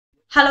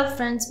Hello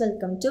friends,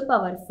 welcome to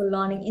Powerful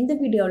Learning. In the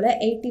video,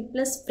 80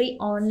 plus free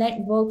online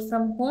work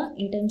from home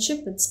internship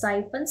with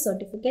stipend,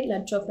 certificate,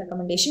 letter of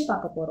recommendation.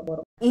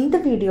 In the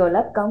video,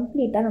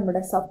 complete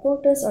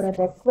supporters or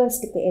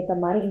request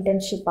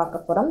internship.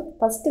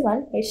 First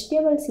one,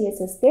 HTML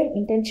CSS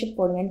internship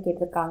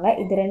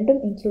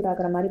include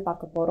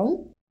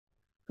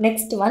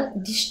Next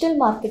one, digital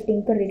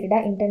marketing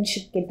related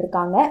internship.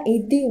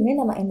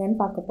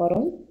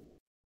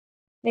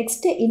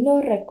 Next,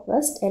 இன்னொரு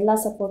request எல்லா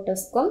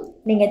supportersக்கும்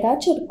நீங்க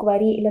ஏதாச்சும் ஒரு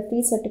query இல்ல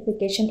free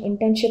certification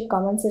internship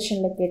comment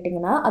sectionல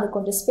கேட்டிங்கனா அது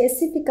கொஞ்சம்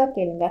ஸ்பெசிஃபிக்கா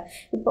கேளுங்க.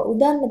 இப்போ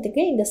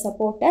உதாரணத்துக்கு இந்த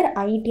supporter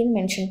IT ன்னு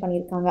மென்ஷன்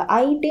பண்ணிருக்காங்க.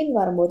 IT ன்னு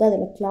வரும்போது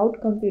அதுல cloud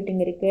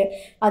computing இருக்கு.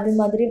 அது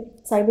மாதிரி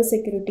cyber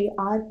security,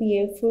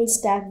 RPA, full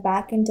stack,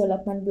 backend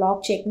development,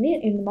 blockchain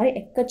இந்த மாதிரி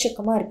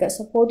எக்கச்சக்கமா இருக்கு.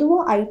 சோ பொதுவா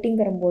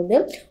ITங்கறம்போது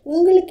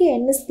உங்களுக்கு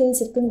என்ன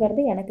skills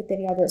இருக்குங்கிறது எனக்கு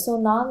தெரியாது. சோ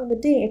நான்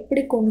வந்துட்டு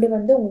எப்படி கொண்டு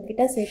வந்து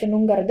உங்ககிட்ட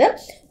சேர்க்கணும்ங்கறது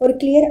ஒரு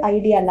clear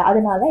idea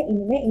அதனால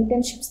இனிமே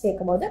internships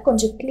கேக்கும்போது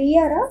கொஞ்சம்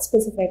clear-ஆ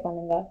ஸ்பெசிஃபை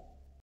பண்ணுங்க.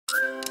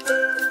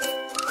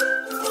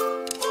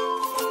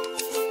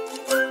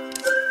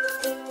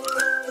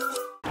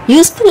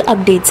 Useful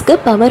updates ku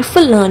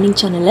Powerful Learning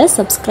channel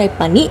subscribe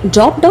பண்ணி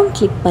drop down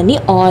click பண்ணி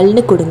all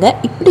னு கொடுங்க.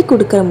 இப்படி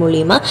கொடுக்கிற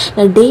மூலமா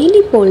நான்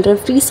daily போடுற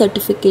free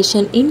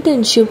certification,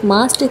 internship,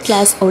 master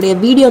class உடைய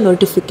video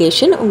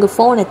notification உங்க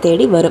phone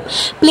தேடி வரும்.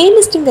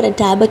 playlistங்கற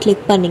tab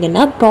click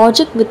பண்ணீங்கன்னா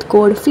project with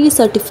code, free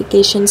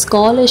certification,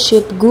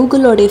 scholarship,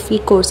 Google உடைய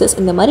free courses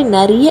இந்த மாதிரி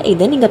நிறைய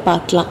இத நீங்க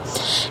பார்க்கலாம்.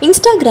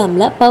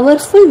 Instagramல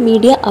Powerful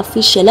Media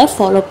official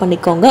follow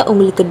பண்ணிக்கோங்க.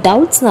 உங்களுக்கு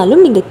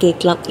doubtsனாலும் நீங்க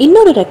கேட்கலாம்.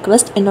 இன்னொரு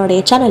request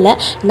என்னோட சேனலை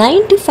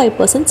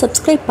 95%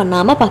 subscribe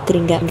பண்ணாம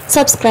பாக்குறீங்க.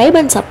 Subscribe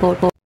and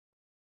support.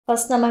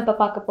 First நம்ம இப்ப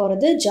பார்க்க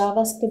போறது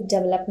JavaScript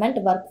development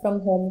work from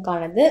home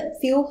கானது.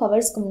 few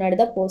hours க்கு முன்னாடி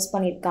தான் போஸ்ட்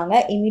பண்ணிருக்காங்க.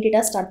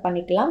 இமிடியேட்டா ஸ்டார்ட்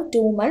பண்ணிக்கலாம்.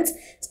 2 months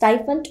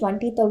stipend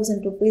 20,000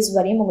 rupees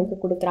வரையும் உங்களுக்கு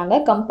கொடுக்கறாங்க.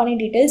 கம்பெனி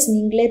டீடைல்ஸ்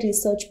நீங்களே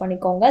ரிசர்ச்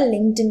பண்ணிக்கோங்க.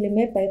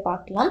 LinkedInலயே போய்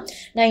பார்க்கலாம்.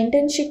 நான்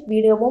internship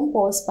வீடியோவும்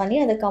போஸ்ட் பண்ணி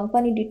அந்த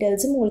கம்பெனி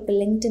டீடைல்ஸும் உங்களுக்கு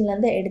LinkedInல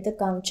இருந்து எடுத்து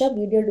காமிச்சா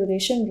வீடியோ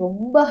டியூரேஷன்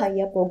ரொம்ப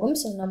ஹையா போகும்.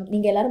 சோ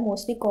நீங்க எல்லாரும்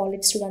மோஸ்ட்லி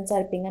காலேஜ் ஸ்டூடண்ட்ஸா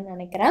இருப்பீங்கன்னு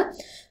நினைக்கிறேன்.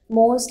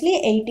 மோஸ்ட்லி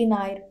 18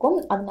 ஆயிருக்கும்.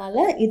 அதனால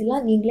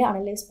இதெல்லாம் நீங்களே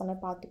அனலைஸ் பண்ண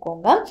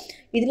பார்த்துக்கோங்க.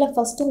 இதுல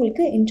ஃபர்ஸ்ட்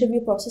உங்களுக்கு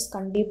இன்டர்வியூ process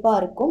கண்டிப்பா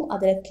இருக்கும்.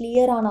 அதுல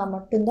கிளியர் ஆனா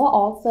மட்டும் தான்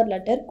ஆஃபர்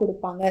லெட்டர்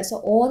கொடுப்பாங்க. சோ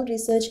ஓன்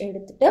ரிசர்ச்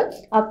எடுத்துட்டு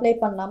அப்ளை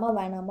பண்ணலாமா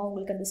வேணாமா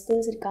உங்களுக்கு அந்த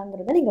ஸ்கில்ஸ்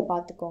இருக்காங்கறத நீங்க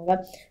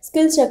பாத்துக்கோங்க.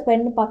 ஸ்கில்ஸ் செக்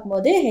பண்ணி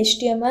பாக்கும்போது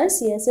HTML,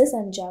 CSS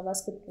and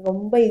JavaScript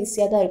ரொம்ப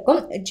ஈஸியா தான்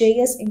இருக்கும்.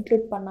 JS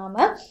இன்க்ளூட்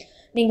பண்ணாம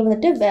நீங்க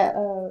வந்துட்டு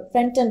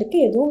ஃப்ரண்ட் எண்டுக்கு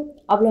எதுவும்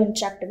அவ்வளவு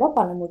இன்டராக்டிவா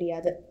பண்ண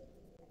முடியாது.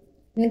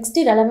 Next,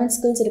 relevant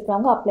skills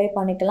இருக்கிறவங்க அப்ளை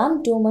பண்ணிக்கலாம்.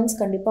 2 months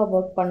கண்டிப்பா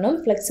வர்க் பண்ணும்.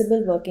 flexible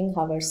working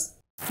hours.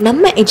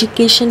 நம்ம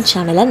எஜுகேஷன்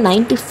சேனலை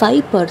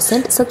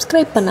 95%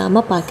 சப்ஸ்கிரைப்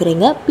பண்ணாமல்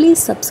பார்க்குறீங்க.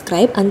 Please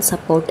subscribe and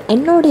support.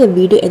 என்னுடைய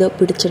வீடியோ ஏதோ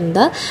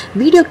பிடிச்சிருந்தா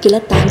வீடியோ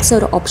கீழே தேங்க்ஸ்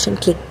ஒரு ஆப்ஷன்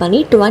கிளிக்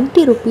பண்ணி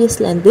 20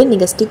 rupeesலேருந்து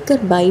நீங்கள்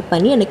ஸ்டிக்கர் பை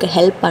பண்ணி எனக்கு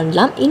ஹெல்ப்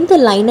பண்ணலாம்.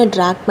 இந்த லைனை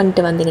ட்ராக்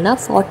பண்ணிட்டு வந்தீங்கன்னா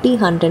 40,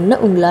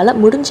 100ன்னு உங்களால்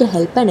முடிஞ்ச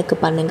ஹெல்ப்பை எனக்கு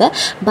பண்ணுங்கள்.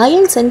 பை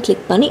அண்ட் சென்ட்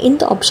கிளிக் பண்ணி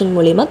இந்த ஆப்ஷன்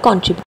மூலிமா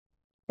கான்ட்ரிபியூட்.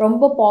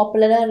 ரொம்ப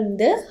பாப்புலரா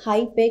இருந்து ஹை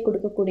பே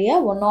கொடுக்கக்கூடிய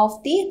ஒன் ஆஃப்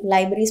தி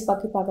லைப்ரரிஸ்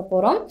பத்தி பார்க்க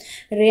போறோம்.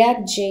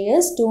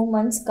 React.js 2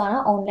 monthsக்கான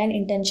ஆன்லைன்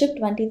இன்டர்ன்ஷிப்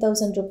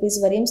 20,000 rupees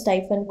வரையும்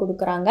ஸ்டைபண்ட்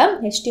கொடுக்கறாங்க.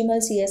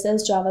 HTML,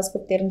 CSS,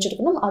 JavaScript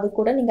தெரிஞ்சிருக்கணும். அது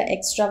கூட நீங்க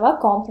எக்ஸ்ட்ராவா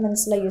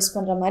காம்போனன்ட்ஸ்ல யூஸ்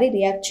பண்ற மாதிரி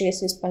React.js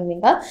யூஸ்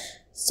பண்ணுவீங்க.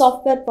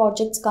 சாஃப்ட்வேர்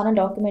ப்ராஜெக்ட்ஸ்க்கான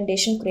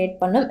டாக்குமெண்டேஷன் கிரியேட்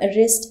பண்ணும்.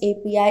 REST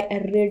API,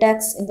 Redux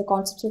இந்த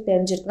கான்செப்ட்ஸ்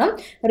தெரிஞ்சிருக்கணும்.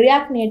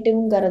 React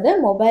Nativeங்கிறது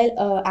மொபைல்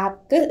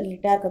ஆப்க்கு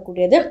ரிலேட்டடா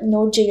இருக்கக்கூடியது.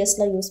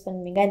 Node.jsல யூஸ்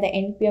பண்ணுவீங்க. இந்த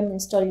npm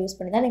install யூஸ்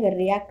பண்ணி தான் நீங்க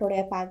React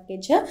உடைய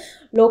பேக்கேஜை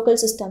லோக்கல்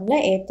சிஸ்டம்ல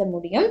ஏத்த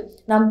முடியும்.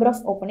 Number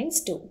of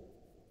openings 2.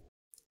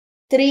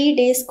 3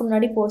 daysக்கு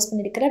முன்னாடி post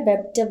பண்ணிருக்கிற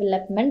web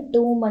development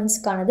 2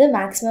 monthsக்கானது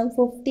maximum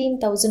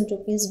 15,000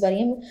 rupees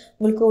வரையும்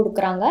உங்களுக்கு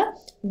கொடுக்குறாங்க.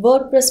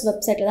 WordPress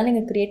வெப்சைட்ல தான்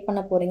நீங்க கிரியேட்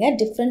பண்ண போறீங்க.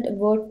 டிஃப்ரெண்ட்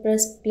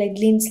WordPress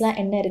plugins-லாம்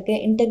என்ன இருக்கு,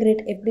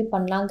 இன்டகிரேட் எப்படி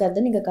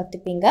பண்ணலாம்ங்கறத நீங்க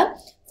கத்துப்பீங்க.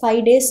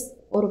 5 days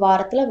ஒரு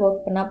வாரத்துல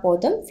வர்க் பண்ணா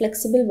போதும்.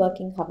 flexible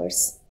working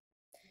hours.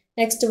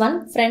 Next one,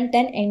 front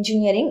end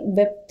engineering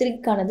web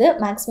 3க்கானது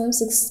maximum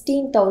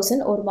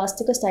 16,000 ஒரு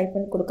மாசத்துக்கு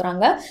ஸ்டைபண்ட்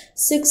கொடுக்கறாங்க.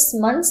 6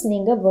 months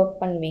நீங்க வர்க்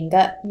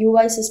பண்ணுவீங்க.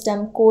 UI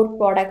system, core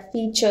product,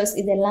 features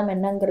இதெல்லாம்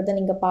என்னங்கறத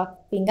நீங்க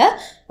பாப்பீங்க.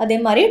 அதே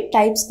மாதிரி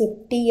TypeScript,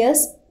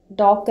 TS,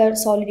 Docker,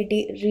 Solidity,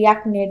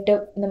 React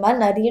Native இந்த மாதிரி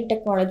நிறைய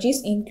டெக்னாலஜிஸ்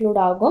இன்க்ளூட்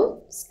ஆகும்.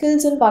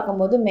 ஸ்கில்ஸ்னு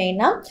பார்க்கும்போது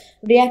மெயினா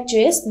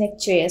React.js,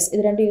 Next.js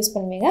இது ரெண்டும் யூஸ்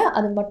பண்ணுவீங்க.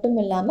 அது மட்டும்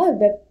இல்லாம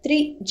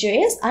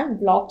Web3.js and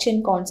blockchain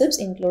concepts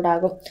include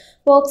ஆகும்.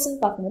 Perksனு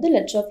பார்க்கும்போது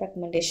letter of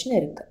recommendation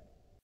இருக்கு.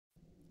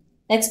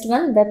 Next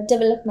one, web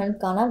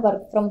developmentக்கான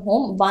work from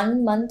home 1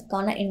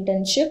 monthக்கான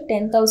internship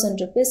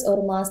 10,000 rupees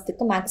ஒரு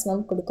மாசத்துக்கு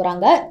மேக்ஸிமம்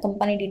கொடுக்குறாங்க.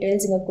 கம்பெனி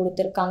டீடைல்ஸ் இங்க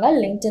கொடுத்திருக்காங்க.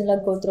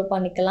 LinkedInல go through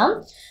பண்ணிக்கலாம்.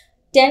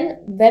 10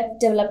 வெப்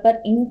டெவலப்பர்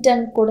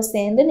இன்டர்ன் கூட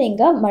சேர்ந்து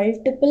நீங்கள்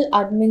multiple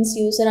admins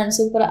user and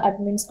super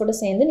admins கூட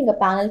சேர்ந்து நீங்கள்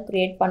பேனல்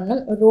க்ரியேட்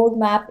பண்ணணும். ரோட்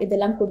மேப்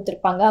இதெல்லாம்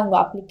கொடுத்துருப்பாங்க அவங்க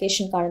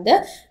அப்ளிகேஷனுக்கானது.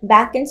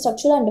 Back and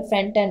structure and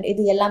front and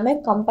இது எல்லாமே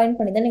கம்பைன்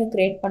பண்ணி தான் நீங்கள்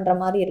க்ரியேட் பண்ணுற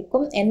மாதிரி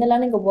இருக்கும்.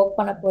 என்னெல்லாம் நீங்கள் ஒர்க்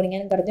பண்ண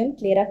போகிறீங்கிறதையும்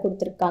கிளியராக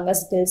கொடுத்துருக்காங்க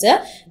ஸ்கில்ஸு.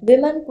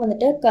 விமனுக்கு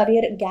வந்துட்டு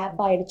கரியர்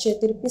கேப் ஆகிடுச்சு,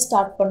 திருப்பி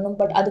ஸ்டார்ட் பண்ணணும்,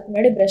 பட் அதுக்கு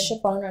முன்னாடி ப்ரஷ்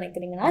அப் பண்ணணும்னு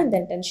நினைக்கிறீங்கன்னா இந்த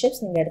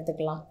இன்டர்ன்ஷிப்ஸ் நீங்கள்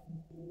எடுத்துக்கலாம்.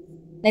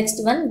 Next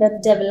one web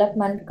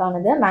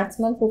டெவலப்மெண்ட்கானது.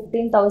 Maximum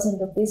 15,000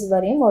 rupees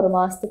வரையும் ஒரு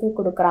மாதத்துக்கு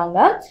கொடுக்குறாங்க.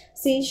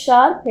 C#,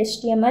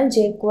 HTML,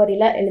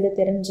 jQueryல எழுத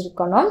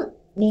தெரிஞ்சிருக்கணும்.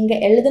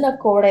 நீங்கள் எழுதின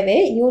கோடவே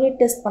யூனிட்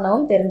டெஸ்ட்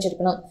பண்ணவும்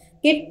தெரிஞ்சிருக்கணும்.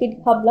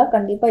 GitHubல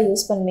கண்டிப்பாக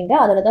யூஸ் பண்ணுவீங்க.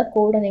 அதில் தான்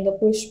கோடை நீங்கள்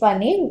புஷ்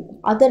பண்ணி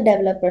அதர்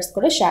டெவலப்பர்ஸ்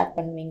கூட ஷேர்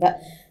பண்ணுவீங்க.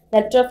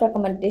 லெட்டர் ஆஃப்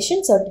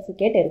ரெக்கமெண்டேஷன்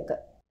சர்டிஃபிகேட்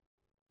இருக்குது.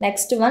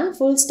 Next one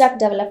full stock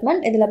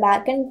development. இதில்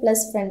back and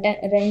plus front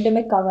and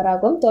ரெண்டுமே கவர்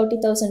ஆகும்.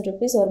 30,000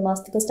 rupees ஒரு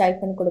மாதத்துக்கு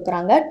ஸ்டைப்பண்ட்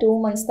கொடுக்குறாங்க. 2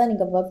 months தான்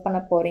நீங்கள் ஒர்க் பண்ண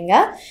போகிறீங்க.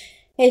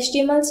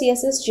 HTML,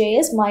 CSS,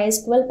 JS,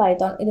 MySQL,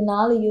 Python இது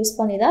 4 யூஸ்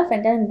பண்ணி தான்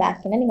ஃப்ரண்ட் அண்ட்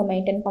பேக் எண்டை நீங்கள்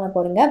மெயின்டைன் பண்ண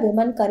போகிறீங்க.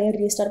 விமன் கரியர்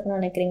ரீஸ்டார்ட் பண்ண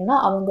நினைக்கிறீங்கன்னா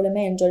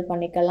அவங்களுமே என்ஜாய்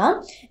பண்ணிக்கலாம்.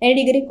 Any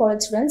degree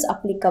college students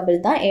applicable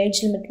தான்.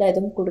 ஏஜ் லிமிட்டில்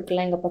எதுவும்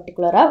கொடுக்கல. இங்கே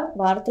பர்டிகுலராக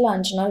வாரத்தில்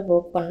 5 நாள்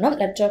ஒர்க் பண்ணணும்.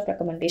 லெட்டர் ஆஃப்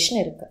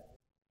ரெக்கமெண்டேஷன் இருக்குது.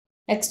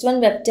 Next one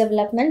web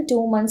development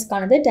 2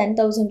 monthsக்கானது.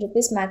 10,000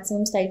 rupees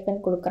maximum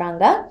stipend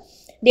கொடுக்குறாங்க.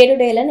 டே டு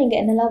டேயில் நீங்கள்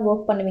என்னெல்லாம்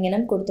ஒர்க்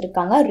பண்ணுவீங்கன்னு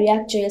கொடுத்துருக்காங்க.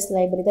 React.js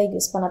லைப்ரரி தான்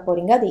யூஸ் பண்ண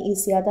போகிறீங்க. அது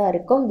ஈஸியாக தான்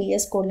இருக்கும்.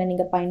 VS கோடில்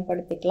நீங்கள்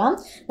பயன்படுத்திக்கலாம்.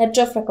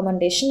 லெட்டர் ஆஃப்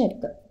ரெக்கமெண்டேஷன்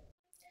இருக்குது.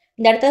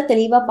 இந்த இடத்துல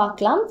தெளிவாக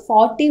பார்க்கலாம்.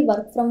 40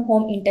 ஒர்க் ஃப்ரம்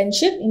ஹோம்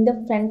இன்டர்ன்ஷிப் இந்த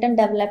ஃப்ரண்ட் அண்ட்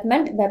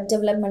டெவலப்மெண்ட் வெப்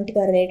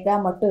டெவலப்மெண்ட்டுக்கு ரிலேட்டடாக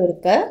மட்டும்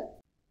இருக்குது.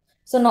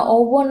 ஸோ நான்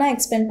ஒவ்வொன்றா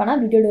எக்ஸ்பிளைன்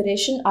பண்ணால் வீடியோ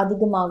டியூரேஷன்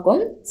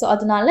அதிகமாகும். ஸோ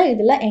அதனால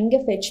இதில்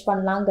எங்கே ஃபெச்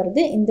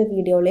பண்ணலாங்கிறது இந்த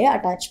வீடியோலேயே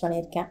அட்டாச்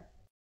பண்ணியிருக்கேன்.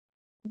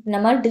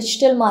 நம்ம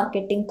டிஜிட்டல்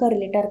மார்க்கெட்டிங்க்கு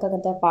ரிலேட்டாக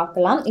இருக்கிறத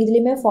பார்க்கலாம்.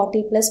 இதுலேயுமே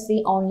 40+ free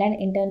online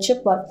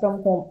internship work from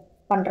home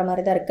பண்ணுற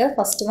மாதிரி தான் இருக்குது.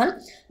 ஃபர்ஸ்ட் ஒன்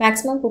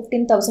மேக்ஸிமம்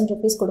 15,000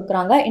 rupees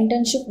கொடுக்குறாங்க.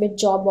 இன்டர்ன்ஷிப் வித்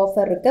ஜாப்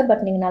ஆஃபர் இருக்குது.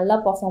 பட் நீங்கள் நல்லா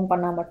பர்ஃபார்ம்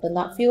பண்ணால்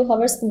மட்டும்தான். ஃபியூ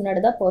ஹவர்ஸ்க்கு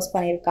முன்னாடி தான் போஸ்ட்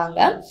பண்ணியிருக்காங்க.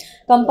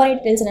 கம்பெனி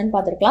டீட்டெயில்ஸ் என்னென்னு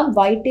பார்த்துருக்கலாம்.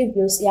 YT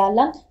வியூஸ்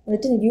யாரெல்லாம்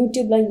வந்துட்டு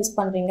யூடியூப்பில் யூஸ்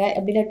பண்ணுறீங்க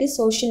அப்படி இல்லாட்டி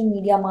சோஷியல்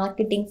மீடியா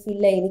மார்க்கெட்டிங்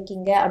ஃபீல்டில்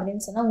இருக்கீங்க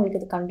அப்படின்னு சொன்னால்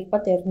உங்களுக்கு இது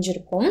கண்டிப்பாக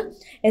தெரிஞ்சிருக்கும்.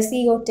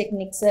 SEO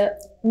டெக்னிக்ஸு,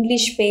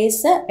 இங்கிலீஷ்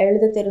பேச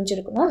எழுத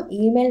தெரிஞ்சிருக்கணும்.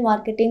 இமெயில்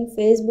மார்க்கெட்டிங்,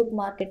 ஃபேஸ்புக்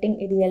மார்க்கெட்டிங்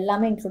இது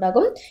எல்லாமே இன்க்ளூட்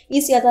ஆகும்.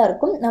 ஈஸியாக தான்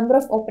இருக்கும். நம்பர்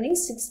ஆஃப்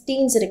ஓப்பனிங்ஸ்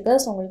 16 இருக்குது.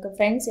 ஸோ உங்களுக்கு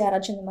ஃப்ரெண்ட்ஸ்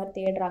யாராச்சும் இந்த மாதிரி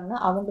தேடுறாங்கன்னா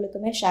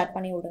அவங்களுக்குமே ஷேர்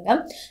பண்ணி விடுங்க.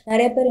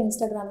 நிறைய பேர்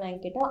இன்ஸ்டாகிராமில்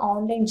என்கிட்ட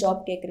ஆன்லைன்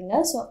ஜாப் கேட்குறீங்க.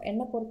 ஸோ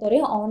என்னை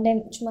பொறுத்தவரையும்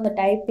ஆன்லைன் சும்மா அந்த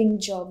டைப்பிங்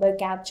ஜாபு,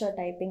 கேப்சர்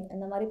டைப்பிங்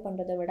இந்த மாதிரி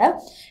பண்ணுறதை விட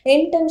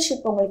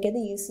இன்டர்ன்ஷிப் உங்களுக்கு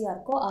எது ஈஸியாக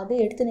இருக்கோ அதை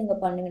எடுத்து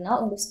நீங்கள் பண்ணிங்கன்னா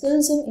உங்கள்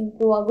ஸ்கில்ஸும்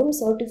இம்ப்ரூவ் ஆகும்,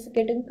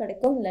 சர்டிஃபிகேட்டும்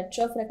கிடைக்கும்,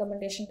 லெட்டர் ஆஃப்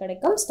ரெக்கமெண்டேஷன்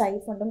கிடைக்கும்,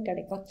 ஸ்டைஃபண்டும்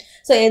கிடைக்கும்.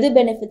 ஸோ எது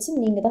பெனிஃபிட்ஸும்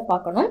நீங்கள் தான்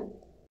பார்க்கணும்.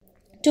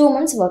 2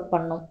 months ஒர்க்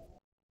பண்ணணும்.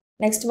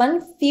 நெக்ஸ்ட் ஒன்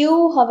ஃபியூ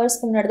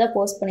ஹவர்ஸ்க்கு முன்னாடி தான்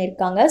போஸ்ட்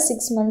பண்ணியிருக்காங்க.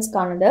 6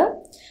 monthsக்கானது.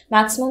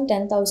 மேக்ஸிமம்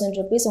 10,000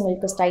 rupees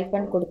உங்களுக்கு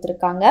ஸ்டைப்பண்ட்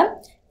கொடுத்துருக்காங்க.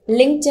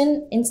 லிங்க்டின்,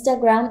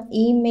 இன்ஸ்டாகிராம்,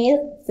 இமெயில்,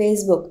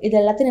 ஃபேஸ்புக் இது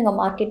எல்லாத்தையும் நீங்கள்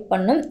மார்க்கெட்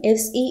பண்ணணும்.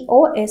 SEO,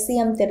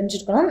 SEM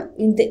தெரிஞ்சிருக்கணும்.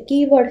 இந்த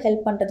கீவேர்ட்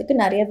ஹெல்ப் பண்ணுறதுக்கு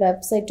நிறைய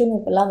வெப்சைட்டும்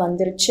இப்போல்லாம்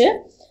வந்துருச்சு.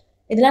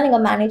 இதெல்லாம்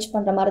நீங்கள் மேனேஜ்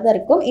பண்ணுற மாதிரி தான்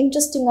இருக்கும்.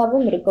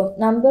 இன்ட்ரெஸ்டிங்காகவும் இருக்கும்.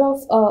 நம்பர்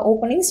ஆஃப்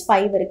ஓப்பனிங்ஸ்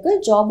 5 இருக்குது.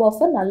 ஜாப்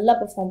ஆஃபர் நல்லா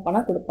பெர்ஃபார்ம்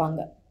பண்ணால்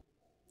கொடுப்பாங்க.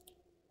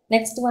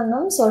 நெக்ஸ்ட்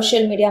ஒன்றும்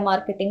சோஷியல் மீடியா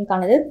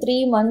மார்க்கெட்டிங்கானது. 3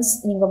 months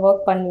நீங்கள்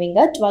ஒர்க் பண்ணுவீங்க.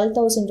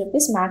 12,000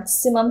 rupees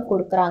மேக்ஸிமம்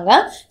கொடுக்குறாங்க.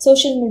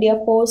 சோஷியல் மீடியா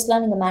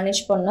போஸ்ட்லாம் நீங்கள்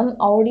மேனேஜ் பண்ணணும்.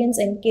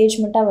 ஆடியன்ஸ்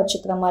என்கேஜ்மெண்ட்டாக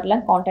வச்சுக்கிற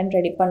மாதிரிலாம் கான்டென்ட்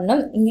ரெடி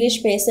பண்ணணும். இங்கிலீஷ்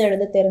பேச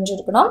எழுத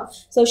தெரிஞ்சிருக்கணும்.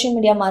 சோஷியல்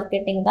மீடியா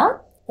மார்க்கெட்டிங் தான்.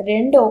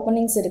 2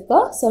 openings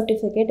இருக்குது.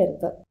 சர்டிஃபிகேட்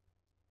இருக்குது.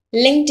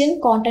 லிங்க்டின்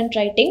கான்டென்ட்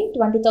ரைட்டிங்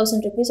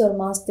 20,000 rupees ஒரு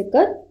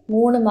மாதத்துக்கு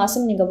 3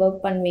 மாதம் நீங்கள்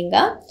ஒர்க் பண்ணுவீங்க.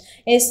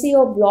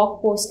 SEO பிளாக்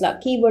போஸ்ட்டில்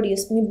கீவேர்டு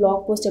யூஸ் பண்ணி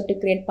பிளாக் போஸ்ட் எப்படி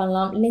க்ரியேட்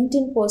பண்ணலாம்,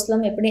 லிங்க்டின்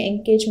போஸ்ட்லாம் எப்படி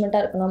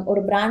என்கேஜ்மெண்ட்டாக இருக்கணும்,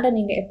 ஒரு பிராண்டை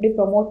நீங்கள் எப்படி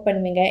ப்ரொமோட்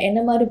பண்ணுவீங்க,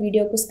 என்ன மாதிரி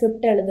வீடியோக்கு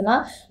ஸ்கிரிப்ட் எழுதுனா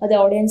அது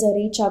ஆடியன்ஸை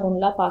ரீச்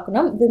ஆகும்லாம்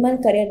பார்க்கணும்.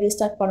 விமன் கரியர்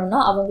ரீஸ்டார்ட்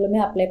பண்ணணும்னா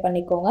அவங்களுமே அப்ளை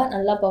பண்ணிக்கோங்க.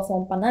 நல்லா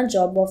பர்ஃபார்ம் பண்ணால்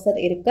ஜாப் ஆஃபர்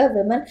இருக்குது.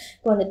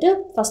 விமனுக்கு வந்துட்டு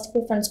ஃபஸ்ட்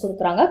ப்ரிஃபரன்ஸ்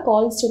கொடுக்குறாங்க.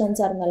 காலேஜ்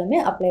ஸ்டூடெண்ட்ஸாக இருந்தாலுமே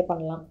அப்ளை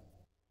பண்ணலாம்.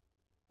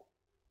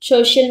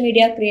 Social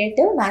media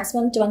creative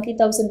maximum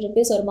 20,000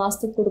 rupees ஒரு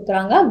மாதத்துக்கு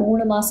கொடுக்குறாங்க.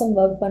 3 மாதம்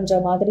ஒர்க் பண்ணுற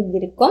மாதிரி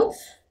இருக்கும்.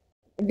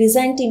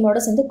 டிசைன் டீமோட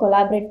சேர்ந்து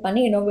கொலாபரேட்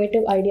பண்ணி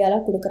இன்னோவேட்டிவ்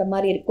ஐடியாலாம் கொடுக்குற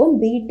மாதிரி இருக்கும்.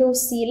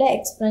 B2Cயில்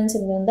எக்ஸ்பீரியன்ஸ்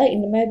இருந்தால்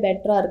இன்னுமே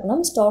பெட்டராக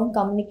இருக்கணும். ஸ்ட்ராங்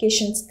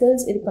கம்யூனிகேஷன்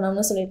ஸ்கில்ஸ்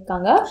இருக்கணும்னு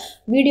சொல்லியிருக்காங்க.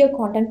 வீடியோ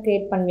கான்டென்ட்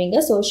க்ரியேட்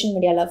பண்ணுவீங்க சோஷியல்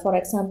மீடியாவில். ஃபார்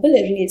எக்ஸாம்பிள்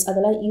ரீல்ஸ்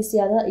அதெல்லாம்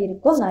ஈஸியாக தான்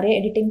இருக்கும். நிறைய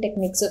எடிட்டிங்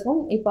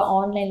டெக்னிக்ஸுக்கும் இப்போ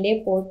ஆன்லைன்லேயே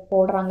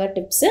போடுறாங்க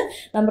tips.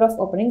 Number of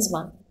openings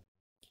 1.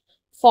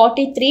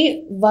 43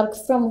 work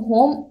from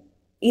home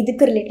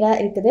இதுக்கு ரிலேட்டடாக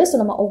இருக்குது. ஸோ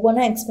நம்ம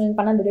ஒவ்வொன்றா எக்ஸ்பிளைன்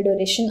பண்ண வீடியோ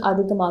டியூரேஷன்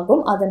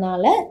அதிகமாகும்.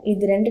 அதனால்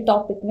இது 2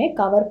 டாப்பிக்குமே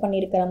கவர்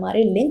பண்ணியிருக்கிற மாதிரி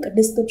லிங்க்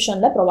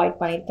டிஸ்கிரிப்ஷனில் ப்ரொவைட்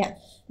பண்ணியிருக்கேன்.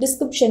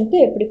 டிஸ்கிரிப்ஷனுக்கு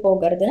எப்படி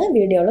போகிறதுன்னு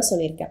வீடியோவில்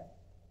சொல்லியிருக்கேன்.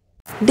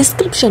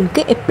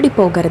 டிஸ்கிரிப்ஷனுக்கு எப்படி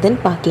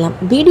போகிறதுன்னு பார்க்கலாம்.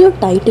 வீடியோ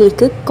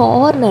டைட்டிலுக்கு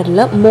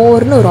கார்னரில்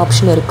மோர்னு ஒரு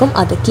ஆப்ஷன் இருக்கும்.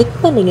 அதை கிளிக்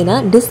பண்ணிங்கன்னா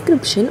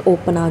டிஸ்கிரிப்ஷன்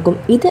ஓப்பன் ஆகும்.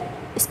 இதை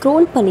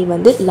ஸ்க்ரோல் பண்ணி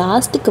வந்து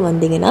லாஸ்ட்டுக்கு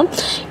வந்தீங்கன்னா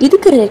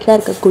இதுக்கு ரிலேட்டடாக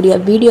இருக்கக்கூடிய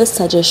வீடியோ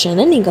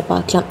சஜஷனை நீங்கள்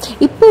பார்க்கலாம்.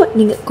 இப்போது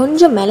நீங்கள்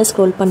கொஞ்சம் மேலே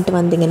ஸ்க்ரோல் பண்ணிட்டு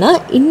வந்தீங்கன்னா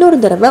இன்னொரு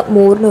தடவை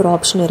மோர்னு ஒரு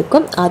ஆப்ஷன்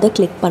இருக்கும், அதை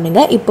கிளிக்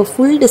பண்ணுங்கள். இப்போ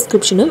ஃபுல்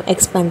டிஸ்கிரிப்ஷனும்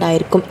எக்ஸ்பேண்ட்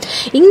ஆகிருக்கும்.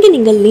 இங்கே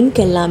நீங்கள்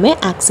லிங்க் எல்லாமே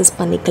ஆக்சஸ்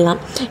பண்ணிக்கலாம்.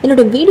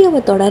 என்னோடய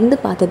வீடியோவை தொடர்ந்து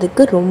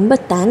பார்த்ததுக்கு ரொம்ப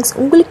தேங்க்ஸ்.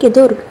 உங்களுக்கு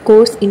ஏதோ ஒரு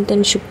கோர்ஸ்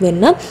இன்டர்ன்ஷிப்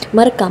வேணுன்னா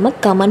மறக்காமல்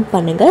கமெண்ட்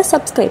பண்ணுங்கள்,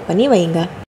 சப்ஸ்கிரைப் பண்ணி வைங்க.